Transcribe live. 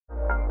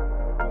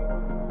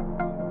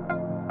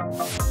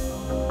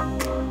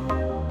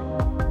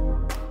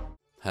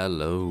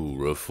Hello,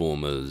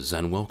 Reformers,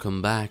 and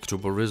welcome back to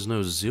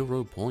Perisno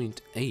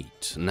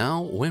 0.8.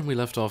 Now, when we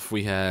left off,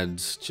 we had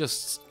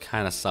just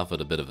kind of suffered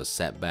a bit of a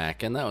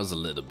setback, and that was a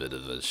little bit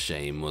of a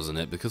shame, wasn't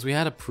it? Because we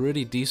had a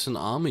pretty decent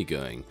army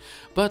going.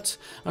 But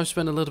I've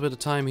spent a little bit of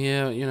time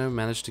here,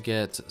 managed to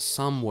get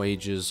some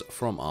wages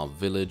from our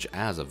village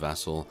as a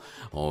vassal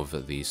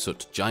of the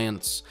Soot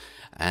Giants,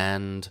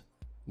 and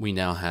we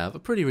now have a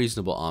pretty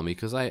reasonable army,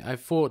 because I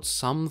fought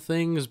some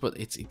things, but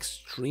it's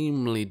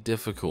extremely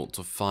difficult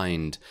to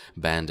find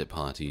bandit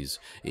parties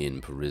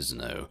in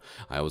Perisno.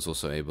 I was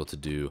also able to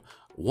do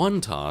one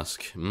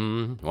task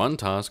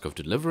of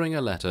delivering a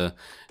letter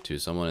to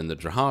someone in the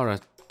Drahara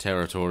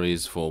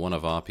territories for one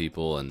of our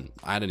people, and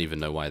I don't even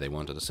know why they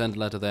wanted to send a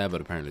letter there,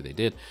 but apparently they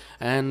did.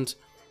 And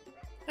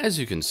as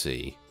you can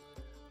see,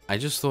 I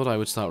just thought I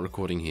would start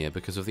recording here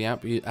because of the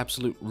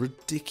absolute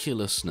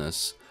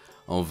ridiculousness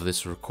of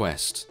this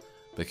request,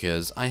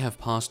 because I have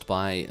passed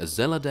by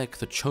Zeladek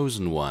the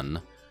Chosen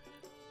One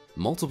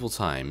multiple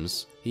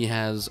times. He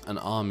has an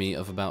army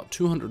of about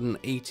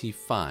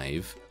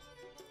 285,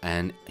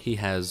 and he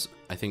has,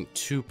 I think,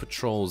 2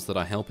 patrols that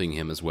are helping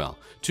him as well,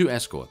 2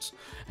 escorts,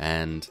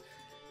 and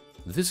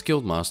this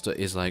guildmaster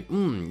is like,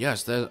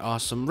 yes, there are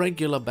some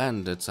regular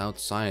bandits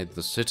outside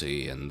the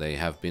city, and they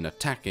have been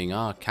attacking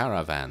our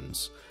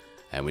caravans,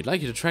 and we'd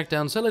like you to track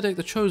down Zeladek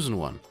the Chosen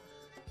One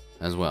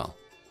as well.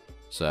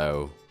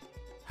 So,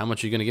 how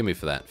much are you going to give me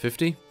for that?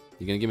 50?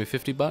 You're going to give me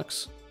 50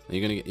 bucks?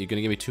 You're going to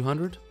give me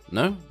 200?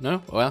 No?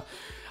 No? Well,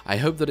 I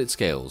hope that it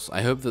scales.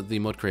 I hope that the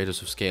mod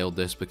creators have scaled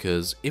this,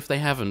 because if they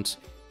haven't,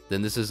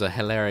 then this is a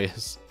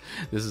hilarious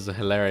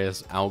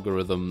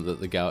algorithm that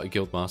the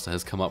guildmaster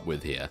has come up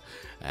with here.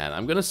 And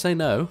I'm going to say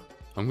no.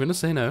 I'm going to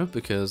say no,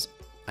 because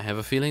I have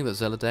a feeling that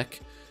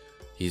Zeladek,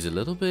 he's a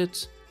little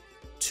bit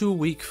too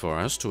weak for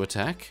us to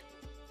attack.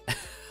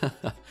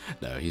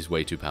 No, he's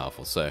way too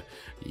powerful, so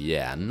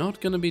yeah,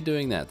 not going to be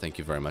doing that, thank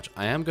you very much.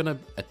 I am going to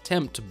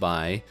attempt to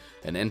buy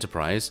an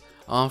enterprise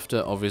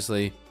after,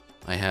 obviously,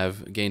 I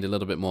have gained a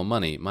little bit more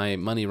money. My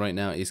money right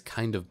now is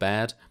kind of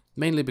bad,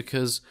 mainly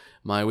because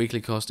my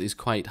weekly cost is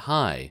quite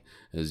high,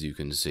 as you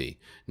can see.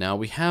 Now,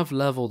 we have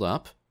leveled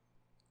up,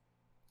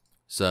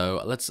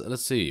 so let's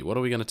see, what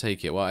are we going to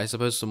take here? Well, I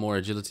suppose some more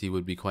agility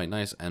would be quite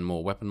nice, and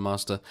more weapon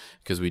master,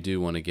 because we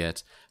do want to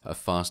get a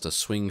faster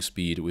swing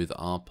speed with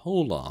our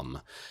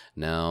polearm.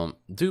 Now,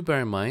 do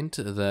bear in mind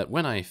that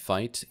when I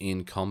fight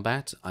in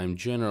combat, I'm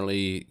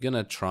generally going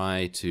to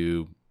try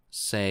to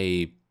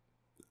say,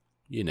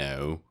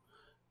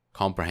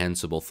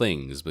 comprehensible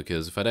things,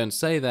 because if I don't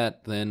say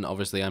that, then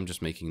obviously I'm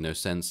just making no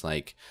sense,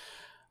 like,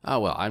 oh,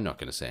 well, I'm not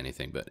going to say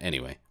anything, but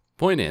anyway.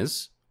 Point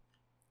is,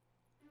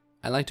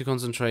 I like to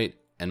concentrate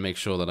and make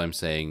sure that I'm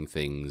saying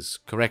things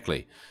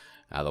correctly.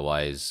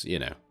 Otherwise,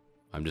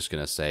 I'm just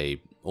going to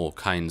say all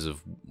kinds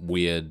of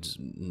weird,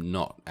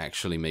 not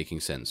actually making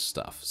sense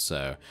stuff.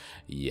 So,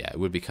 yeah, it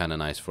would be kind of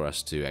nice for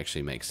us to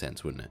actually make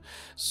sense, wouldn't it?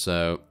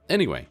 So,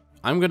 anyway,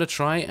 I'm going to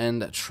try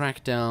and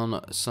track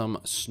down some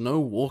snow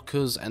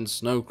walkers and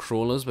snow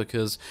crawlers,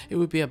 because it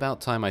would be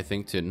about time, I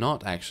think, to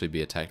not actually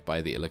be attacked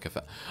by the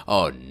Illica.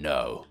 Oh,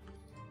 no.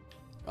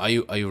 Are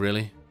you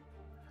really?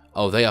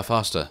 Oh, they are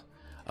faster.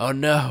 Oh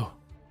no!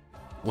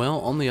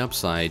 Well, on the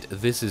upside,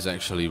 this is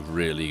actually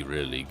really,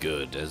 really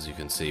good, as you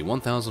can see.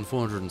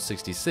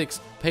 1,466,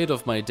 paid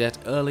off my debt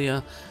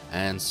earlier,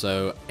 and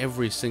so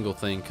every single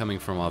thing coming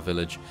from our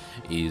village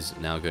is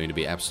now going to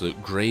be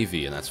absolute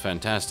gravy, and that's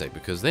fantastic,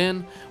 because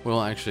then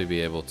we'll actually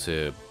be able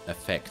to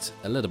affect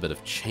a little bit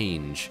of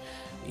change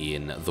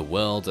in the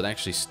world and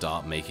actually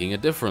start making a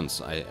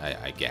difference,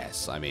 I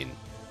guess. I mean,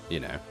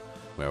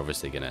 we're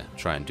obviously going to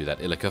try and do that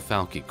Illica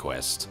Falki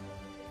quest.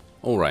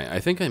 Alright, I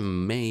think I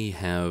may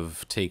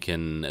have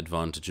taken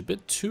advantage a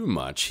bit too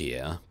much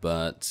here,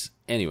 but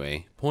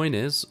anyway, point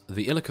is,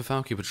 the Illica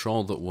Falki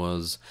patrol that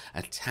was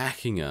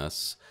attacking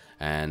us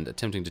and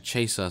attempting to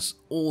chase us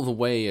all the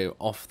way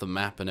off the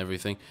map and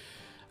everything,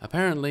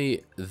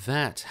 apparently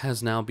that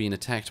has now been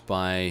attacked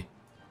by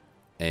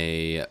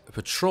a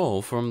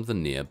patrol from the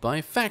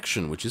nearby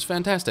faction, which is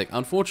fantastic.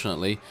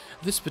 Unfortunately,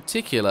 this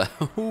particular,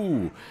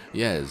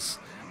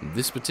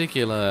 this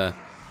particular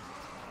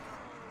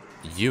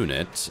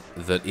unit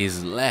that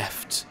is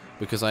left,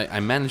 because I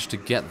managed to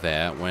get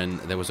there when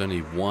there was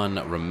only one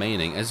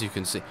remaining. As you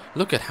can see,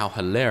 look at how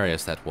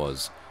hilarious that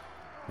was.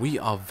 We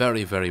are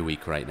very, very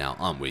weak right now,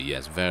 aren't we?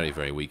 Yes, very,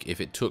 very weak. If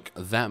it took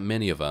that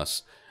many of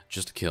us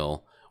just to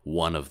kill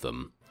one of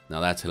them. Now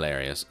that's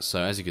hilarious.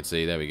 So as you can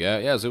see, there we go.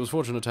 Yes, it was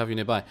fortunate to have you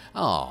nearby.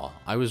 Oh,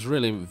 I was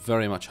really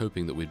very much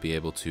hoping that we'd be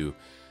able to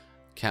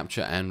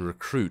capture and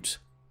recruit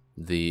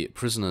the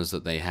prisoners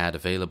that they had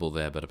available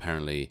there, but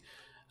apparently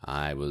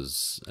I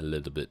was a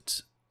little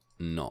bit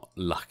not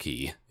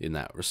lucky in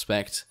that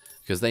respect,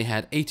 because they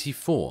had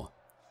 84.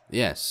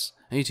 Yes,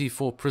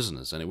 84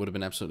 prisoners, and it would have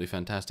been absolutely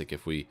fantastic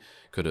if we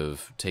could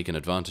have taken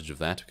advantage of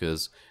that,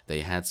 because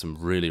they had some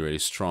really, really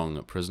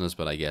strong prisoners,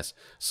 but I guess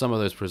some of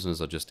those prisoners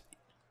are just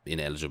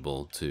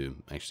ineligible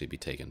to actually be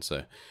taken.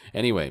 So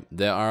anyway,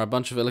 there are a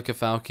bunch of Illica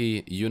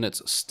Falki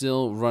units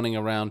still running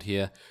around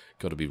here.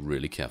 Got to be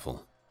really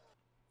careful.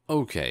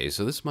 Okay,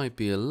 so this might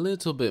be a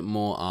little bit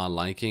more our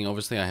liking.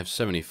 Obviously, I have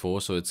 74,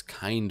 so it's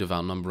kind of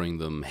outnumbering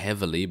them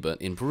heavily, but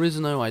in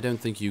Perisno, I don't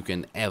think you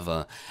can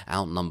ever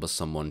outnumber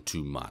someone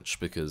too much,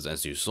 because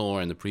as you saw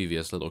in the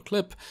previous little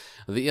clip,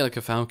 the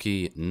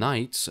Ilkafauki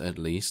Knights, at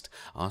least,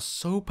 are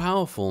so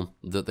powerful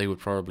that they would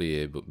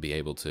probably be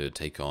able to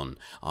take on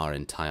our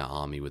entire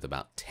army with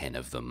about 10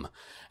 of them,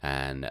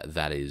 and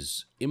that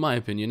is, in my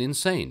opinion,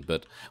 insane.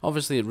 But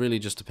obviously it really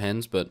just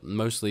depends, but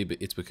mostly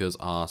it's because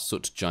our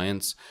Soot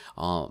Giants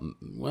are,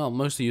 well,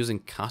 mostly using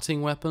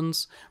cutting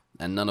weapons,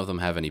 and none of them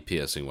have any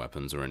piercing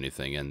weapons or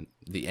anything, and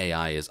the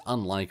AI is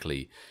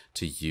unlikely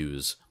to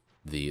use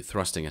the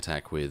thrusting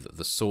attack with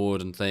the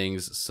sword and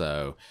things,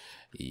 so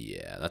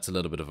yeah, that's a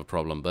little bit of a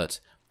problem. But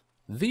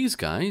these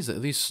guys,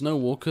 these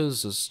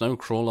Snowwalkers,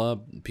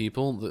 Snowcrawler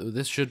people,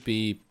 this should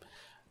be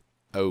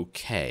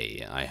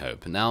okay, I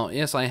hope. Now,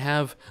 yes, I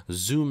have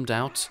zoomed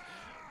out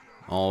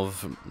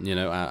of, you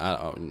know,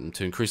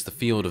 to increase the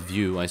field of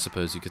view, I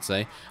suppose you could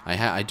say.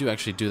 I do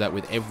actually do that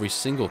with every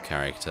single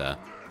character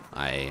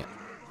I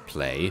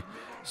play.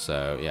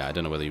 So, yeah, I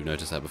don't know whether you've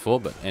noticed that before,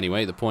 but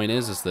anyway, the point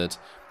is that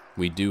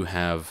we do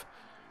have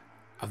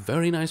a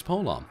very nice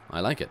polearm. I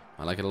like it.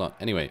 I like it a lot.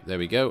 Anyway, there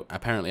we go.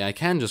 Apparently, I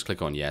can just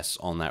click on yes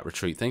on that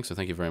retreat thing, so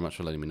thank you very much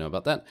for letting me know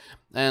about that.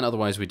 And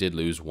otherwise, we did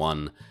lose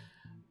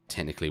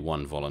technically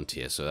one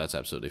volunteer, so that's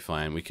absolutely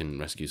fine. We can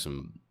rescue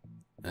some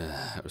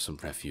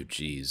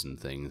refugees and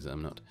things.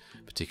 I'm not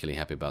particularly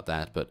happy about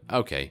that, but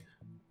okay.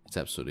 It's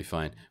absolutely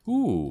fine.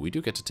 Ooh, we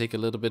do get to take a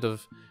little bit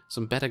of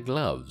some better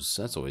gloves.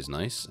 That's always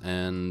nice.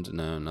 And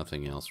no,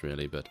 nothing else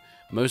really, but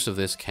most of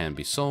this can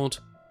be sold.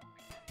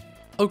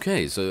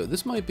 Okay, so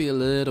this might be a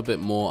little bit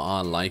more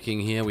our liking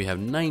here. We have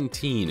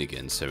 19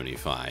 against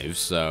 75,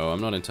 so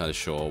I'm not entirely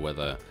sure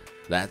whether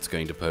that's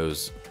going to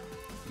pose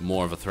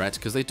more of a threat,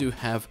 because they do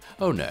have...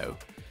 Oh no,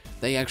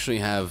 they actually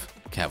have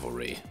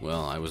cavalry.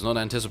 Well, I was not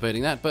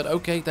anticipating that, but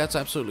okay, that's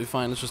absolutely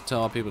fine. Let's just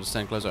tell our people to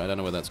stand closer. I don't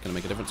know whether that's going to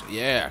make a difference.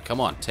 Yeah, come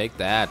on, take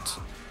that.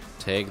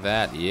 Take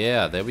that.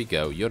 Yeah, there we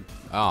go. You're...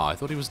 Ah, I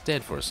thought he was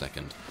dead for a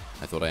second.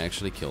 I thought I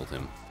actually killed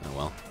him. Oh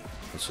well,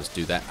 let's just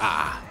do that.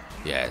 Ah!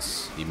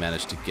 Yes, he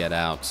managed to get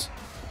out.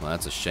 Well,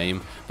 that's a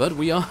shame. But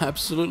we are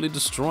absolutely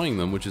destroying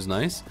them, which is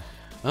nice.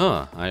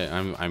 Oh,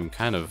 I'm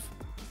kind of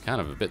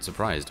a bit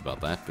surprised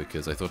about that,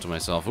 because I thought to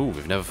myself, ooh,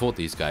 we've never fought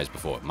these guys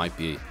before. It might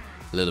be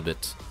a little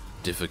bit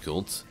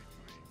difficult.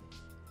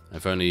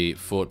 I've only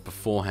fought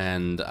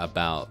beforehand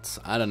about,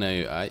 I don't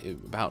know,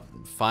 about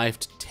 5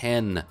 to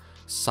 10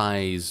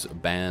 size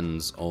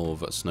bands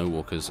of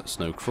Snowwalkers,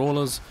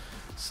 Snowcrawlers.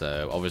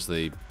 So,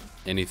 obviously...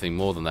 anything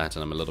more than that,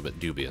 and I'm a little bit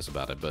dubious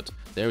about it, but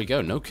there we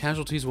go, no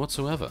casualties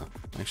whatsoever.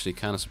 Actually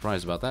kind of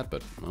surprised about that,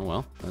 but oh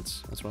well,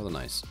 that's rather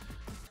nice.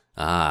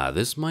 Ah,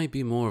 this might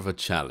be more of a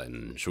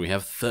challenge. We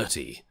have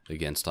 30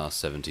 against our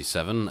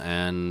 77,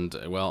 and,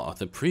 well,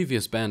 the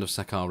previous band of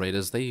Sakar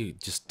Raiders, they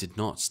just did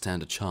not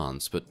stand a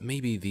chance, but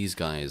maybe these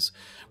guys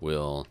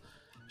will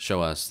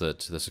show us that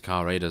the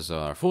Sakar Raiders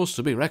are a force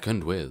to be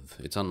reckoned with.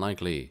 It's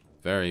unlikely,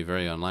 very,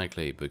 very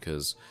unlikely,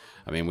 because,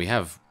 I mean, we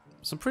have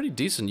some pretty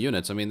decent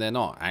units. I mean, they're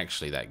not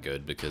actually that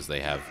good because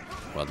they have,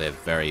 well, they're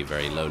very,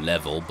 very low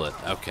level, but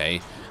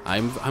okay.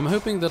 I'm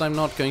hoping that I'm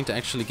not going to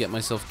actually get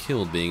myself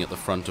killed being at the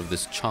front of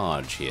this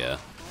charge here.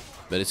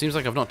 But it seems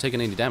like I've not taken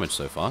any damage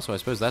so far, so I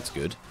suppose that's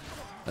good.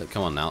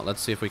 Come on now,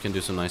 let's see if we can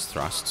do some nice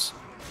thrusts.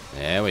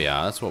 There we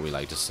are, that's what we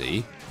like to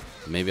see.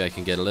 Maybe I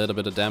can get a little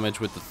bit of damage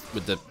with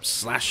the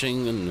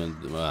slashing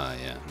and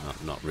yeah,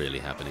 not really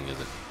happening, is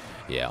it?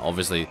 Yeah,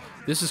 obviously,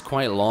 this is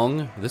quite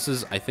long. This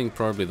is, I think,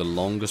 probably the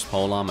longest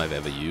polearm I've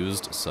ever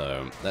used,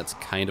 so that's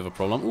kind of a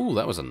problem. Ooh,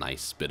 that was a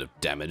nice bit of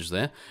damage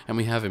there. And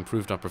we have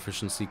improved our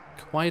proficiency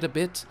quite a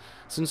bit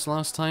since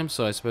last time,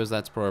 so I suppose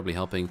that's probably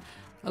helping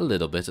a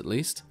little bit at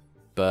least.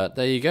 But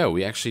there you go,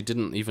 we actually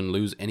didn't even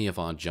lose any of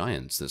our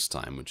giants this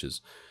time, which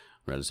is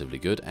relatively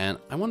good. And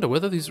I wonder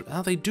whether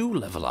they do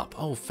level up.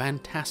 Oh,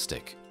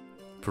 fantastic.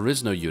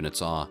 Perisno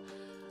units are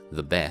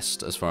the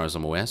best, as far as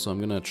I'm aware, so I'm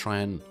going to try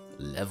and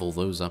level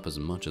those up as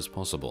much as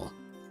possible.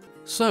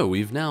 So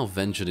we've now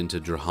ventured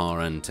into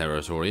Draharan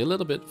territory, a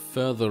little bit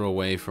further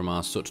away from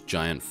our Soot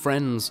Giant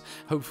friends.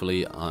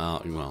 Hopefully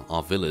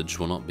our village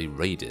will not be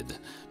raided,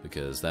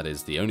 because that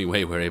is the only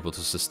way we're able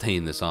to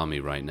sustain this army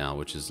right now,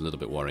 which is a little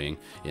bit worrying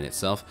in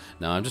itself.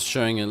 Now I'm just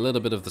showing a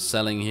little bit of the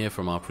selling here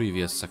from our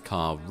previous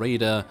Sakar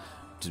Raider.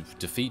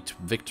 Defeat,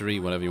 victory,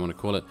 whatever you want to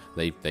call it.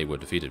 They were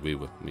defeated,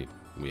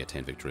 we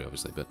attained victory,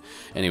 obviously, but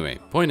anyway,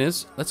 point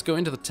is, let's go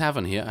into the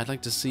tavern here. I'd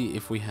like to see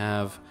if we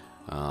have...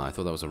 I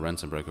thought that was a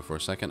ransom broker for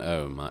a second.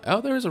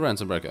 Oh, there is a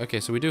ransom broker. Okay,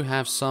 so we do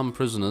have some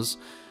prisoners,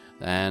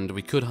 and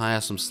we could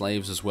hire some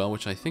slaves as well,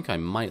 which I think I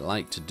might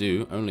like to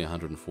do. Only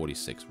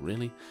 146,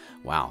 really?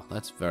 Wow,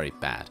 that's very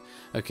bad.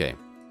 Okay,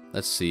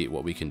 let's see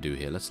what we can do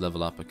here. Let's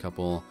level up a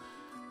couple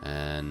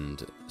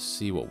and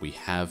see what we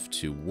have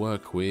to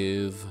work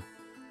with.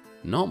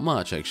 Not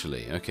much,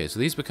 actually. Okay, so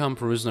these become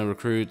Perisno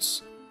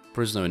recruits,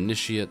 Perisno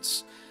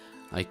initiates.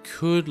 I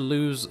could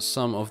lose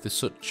some of the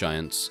Soot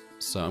Giants,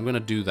 so I'm going to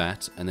do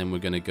that, and then we're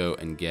going to go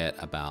and get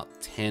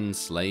about 10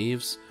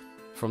 slaves.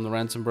 from the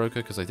ransom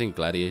broker, because I think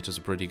gladiators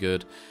are pretty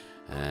good.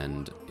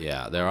 And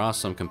yeah, there are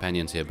some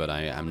companions here, but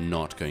I am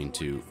not going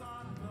to,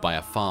 by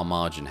a far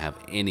margin, have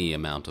any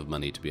amount of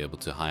money to be able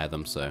to hire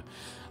them. So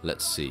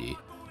let's see.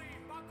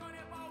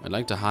 I'd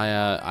like to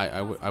hire,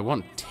 I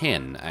want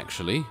 10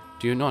 actually.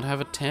 Do you not have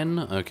a 10?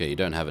 Okay, you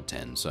don't have a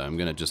 10, so I'm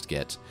gonna just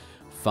get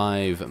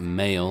 5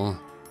 male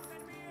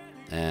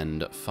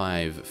and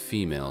 5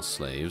 female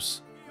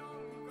slaves.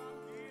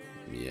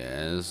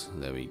 Yes,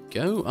 there we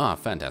go. Ah,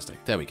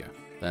 fantastic. There we go.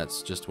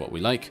 That's just what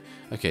we like.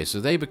 Okay, so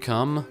they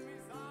become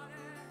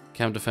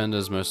camp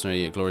defenders,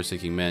 mercenary,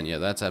 glory-seeking men. Yeah,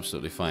 that's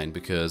absolutely fine,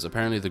 because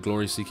apparently the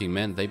glory-seeking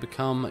men, they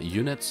become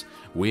units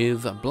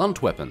with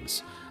blunt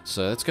weapons.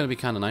 So that's going to be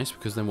kind of nice,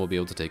 because then we'll be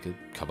able to take a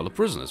couple of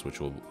prisoners,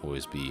 which will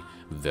always be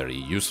very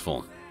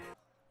useful.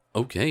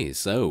 Okay,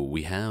 so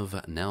we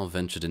have now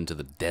ventured into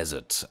the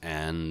desert,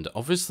 and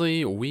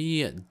obviously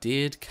we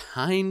did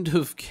kind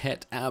of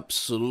get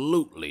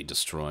absolutely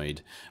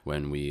destroyed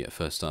when we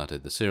first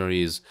started the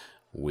series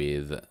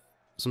with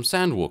some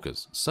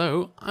sandwalkers.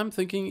 So I'm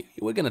thinking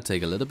we're going to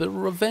take a little bit of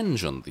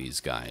revenge on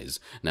these guys.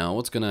 Now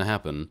what's going to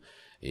happen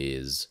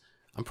is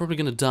I'm probably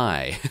going to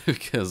die,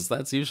 because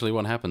that's usually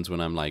what happens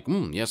when I'm like,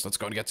 yes, let's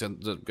go and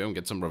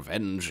get some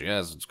revenge.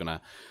 Yes, it's gonna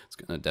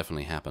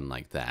definitely happen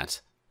like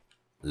that.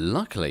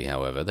 Luckily,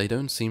 however, they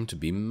don't seem to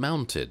be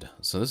mounted,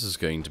 so this is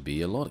going to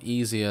be a lot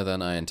easier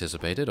than I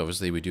anticipated.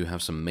 Obviously, we do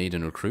have some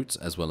maiden recruits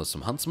as well as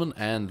some huntsmen,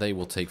 and they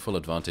will take full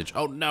advantage.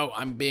 Oh no,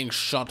 I'm being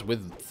shot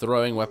with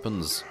throwing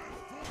weapons.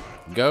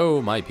 Go,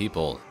 my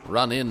people,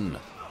 run in.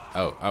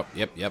 Oh,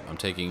 yep, I'm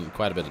taking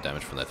quite a bit of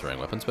damage from their throwing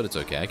weapons, but it's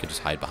okay. I could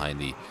just hide behind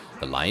the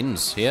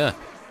lines here,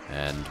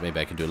 and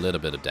maybe I can do a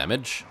little bit of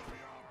damage.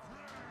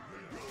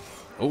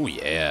 Oh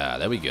yeah,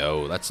 there we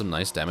go. That's some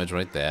nice damage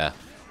right there.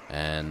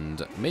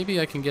 And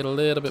maybe I can get a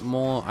little bit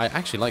more. I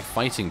actually like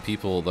fighting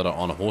people that are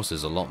on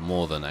horses a lot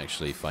more than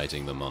actually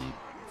fighting them on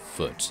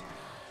foot.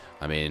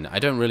 I mean, I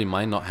don't really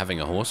mind not having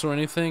a horse or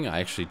anything. I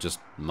actually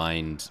just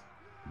mind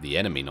the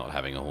enemy not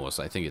having a horse.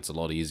 I think it's a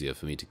lot easier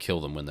for me to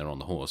kill them when they're on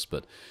the horse,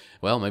 but,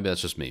 well, maybe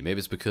that's just me. Maybe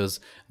it's because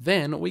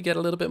then we get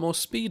a little bit more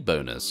speed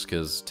bonus,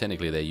 because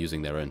technically they're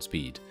using their own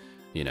speed.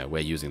 You know, we're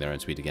using their own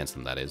speed against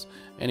them, that is.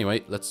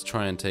 Anyway, let's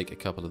try and take a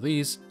couple of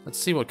these. Let's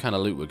see what kind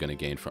of loot we're going to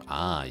gain from...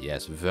 Ah,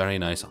 yes, very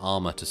nice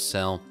armor to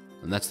sell.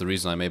 And that's the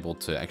reason I'm able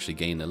to actually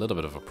gain a little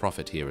bit of a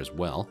profit here as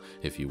well,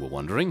 if you were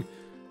wondering.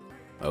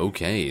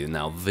 Okay,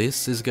 now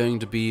this is going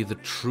to be the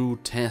true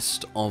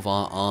test of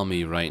our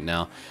army right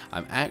now.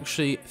 I'm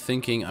actually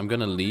thinking I'm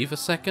going to leave a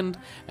second,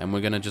 and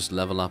we're going to just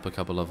level up a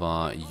couple of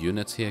our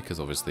units here, because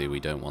obviously we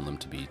don't want them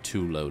to be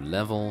too low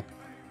level.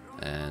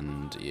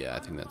 And yeah, I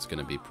think that's going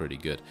to be pretty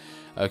good.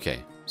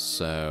 Okay,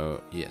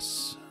 so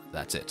yes,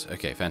 that's it.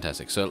 Okay,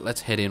 fantastic. So let's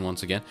head in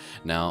once again.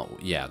 Now,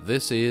 yeah,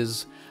 this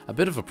is a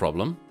bit of a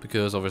problem,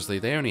 because obviously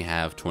they only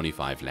have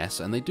 25 less,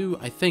 and they do,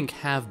 I think,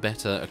 have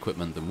better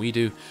equipment than we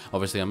do.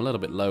 Obviously, I'm a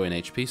little bit low in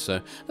HP, so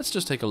let's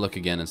just take a look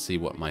again and see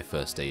what my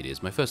first aid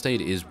is. My first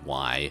aid is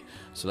Y,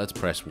 so let's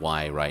press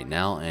Y right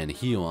now and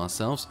heal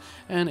ourselves,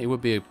 and it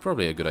would be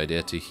probably a good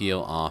idea to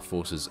heal our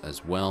forces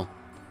as well,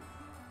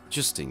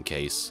 just in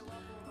case.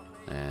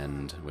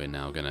 And we're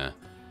now gonna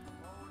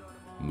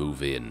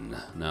move in.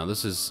 Now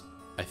this is,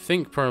 I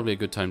think, probably a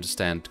good time to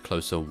stand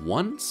closer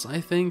once, I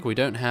think. We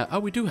don't have... Oh,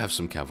 we do have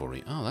some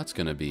cavalry. Oh, that's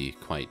gonna be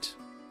quite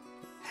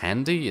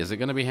handy. Is it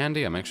gonna be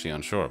handy? I'm actually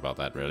unsure about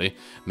that, really.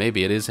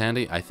 Maybe it is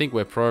handy. I think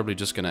we're probably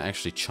just gonna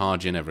actually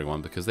charge in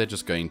everyone, because they're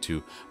just going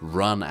to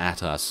run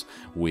at us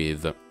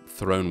with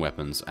thrown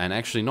weapons, and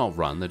actually not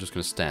run, they're just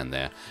going to stand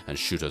there and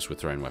shoot us with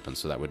thrown weapons,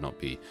 so that would not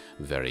be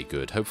very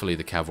good. Hopefully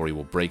the cavalry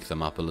will break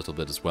them up a little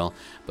bit as well,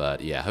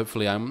 but yeah,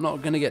 hopefully I'm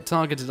not going to get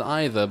targeted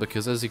either,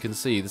 because as you can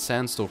see, the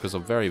Sandstalkers are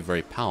very,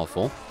 very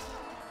powerful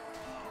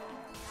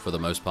for the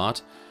most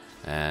part,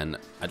 and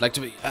I'd like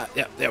to be...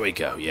 yeah, there we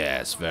go,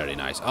 yes, very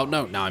nice. Oh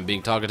no, now I'm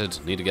being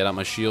targeted, need to get out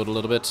my shield a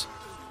little bit.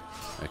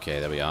 Okay,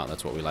 there we are,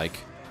 that's what we like.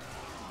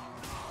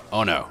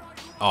 Oh no,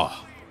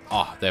 oh,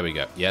 there we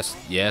go.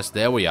 Yes,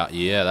 there we are.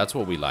 Yeah, that's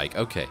what we like.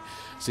 Okay.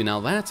 See, now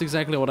that's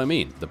exactly what I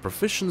mean. The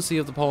proficiency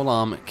of the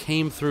polearm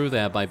came through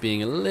there by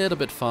being a little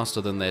bit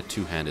faster than their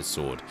two-handed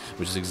sword,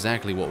 which is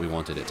exactly what we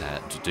wanted it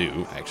to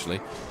do,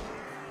 actually.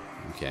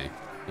 Okay.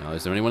 Now,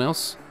 is there anyone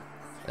else?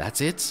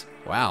 That's it?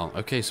 Wow.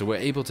 Okay, so we're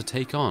able to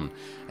take on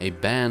a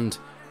band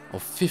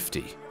of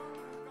 50.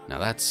 Now,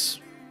 that's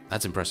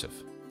impressive.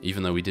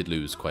 Even though we did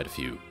lose quite a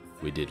few.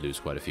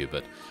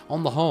 But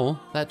on the whole,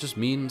 that just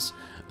means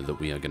that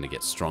we are going to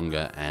get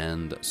stronger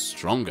and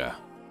stronger.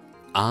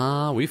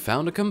 Ah, we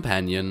found a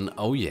companion.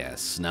 Oh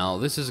yes. Now,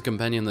 this is a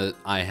companion that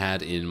I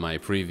had in my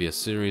previous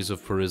series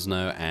of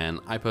Perisno, and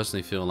I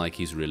personally feel like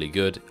he's really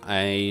good.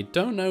 I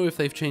don't know if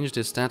they've changed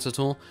his stats at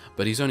all,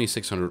 but he's only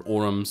 600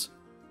 orums,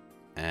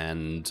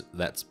 and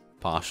that's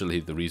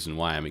partially the reason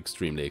why I'm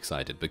extremely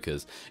excited,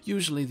 because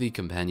usually the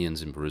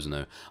companions in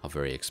Perisno are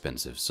very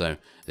expensive. So,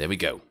 there we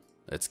go.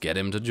 Let's get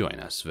him to join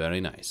us. Very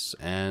nice.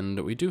 And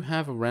we do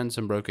have a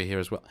ransom broker here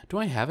as well. Do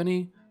I have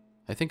any?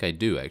 I think I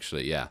do,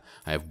 actually, yeah.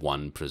 I have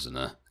one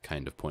prisoner.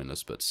 Kind of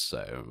pointless, but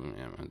so,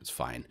 yeah, it's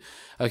fine.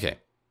 Okay,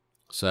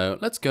 so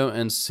let's go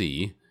and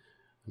see.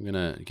 I'm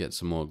gonna get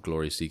some more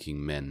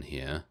glory-seeking men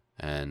here,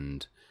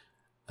 and,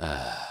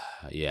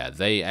 yeah,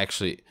 they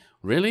actually...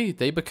 Really?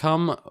 They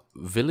become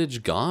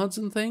village guards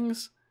and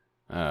things?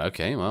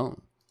 Okay, well,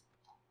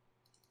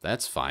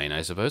 that's fine,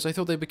 I suppose. I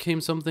thought they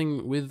became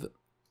something with...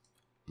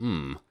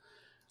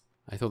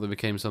 I thought they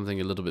became something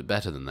a little bit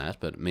better than that,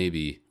 but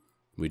maybe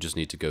we just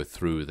need to go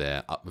through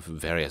their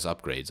various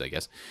upgrades, I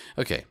guess.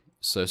 Okay,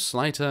 so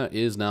Slighter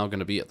is now going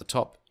to be at the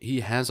top. He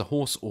has a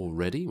horse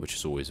already, which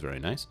is always very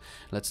nice.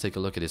 Let's take a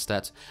look at his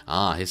stats.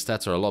 Ah, his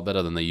stats are a lot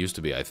better than they used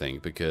to be, I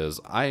think, because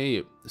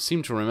I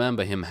seem to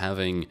remember him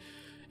having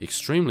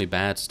extremely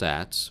bad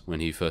stats when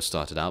he first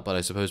started out, but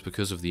I suppose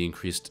because of the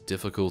increased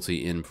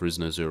difficulty in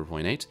Perisno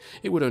 0.8,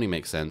 it would only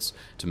make sense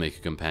to make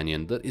a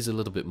companion that is a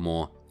little bit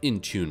more in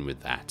tune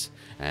with that.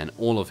 And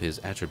all of his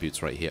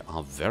attributes right here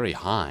are very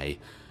high,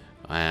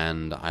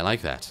 and I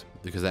like that,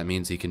 because that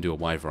means he can do a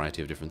wide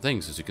variety of different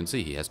things. As you can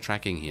see, he has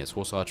tracking, he has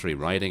horse archery,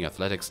 riding,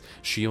 athletics,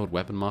 shield,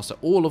 weapon master,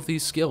 all of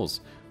these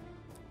skills.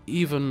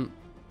 Even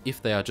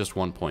if they are just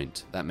 1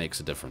 point, that makes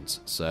a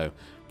difference. So,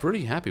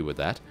 pretty happy with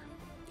that.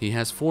 He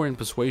has 4 in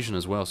persuasion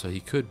as well, so he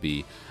could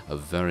be a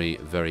very,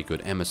 very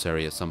good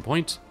emissary at some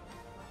point.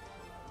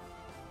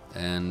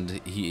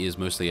 And he is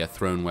mostly a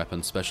thrown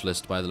weapon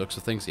specialist by the looks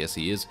of things. Yes,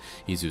 he is.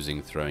 He's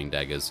using throwing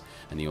daggers,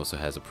 and he also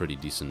has a pretty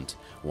decent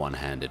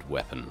one-handed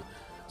weapon.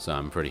 So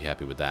I'm pretty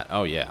happy with that.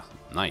 Oh yeah,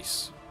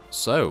 nice.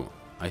 So,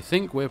 I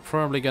think we're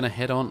probably going to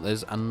head on.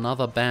 There's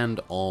another band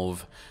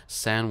of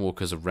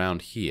sandwalkers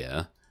around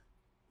here,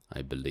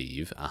 I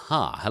believe.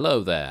 Aha,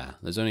 hello there.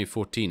 There's only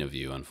 14 of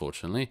you,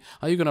 unfortunately.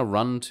 Are you going to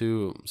run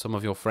to some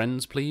of your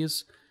friends,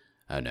 please?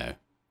 Oh, no.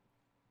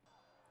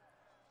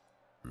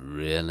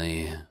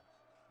 Really?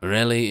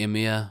 Really,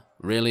 Emir?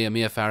 Really,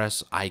 Emir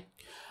Faris? I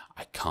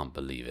can't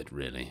believe it,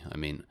 really. I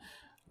mean,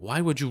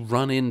 why would you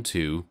run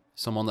into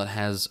someone that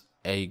has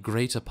a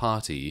greater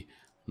party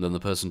than the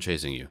person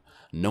chasing you?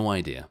 No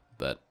idea,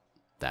 but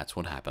that's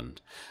what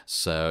happened.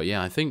 So,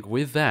 yeah, I think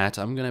with that,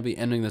 I'm going to be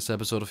ending this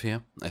episode of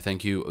here. I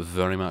thank you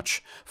very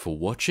much for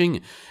watching,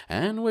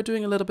 and we're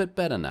doing a little bit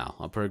better now.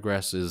 Our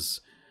progress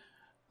is,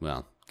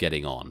 well,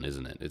 getting on,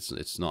 isn't it?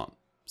 It's not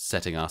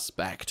setting us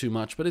back too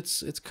much, but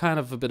it's kind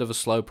of a bit of a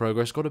slow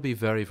progress. Got to be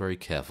very, very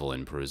careful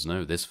in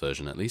Perisno, this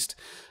version at least.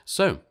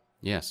 So,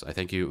 yes, I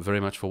thank you very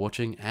much for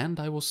watching, and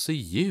I will see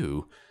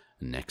you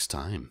next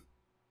time.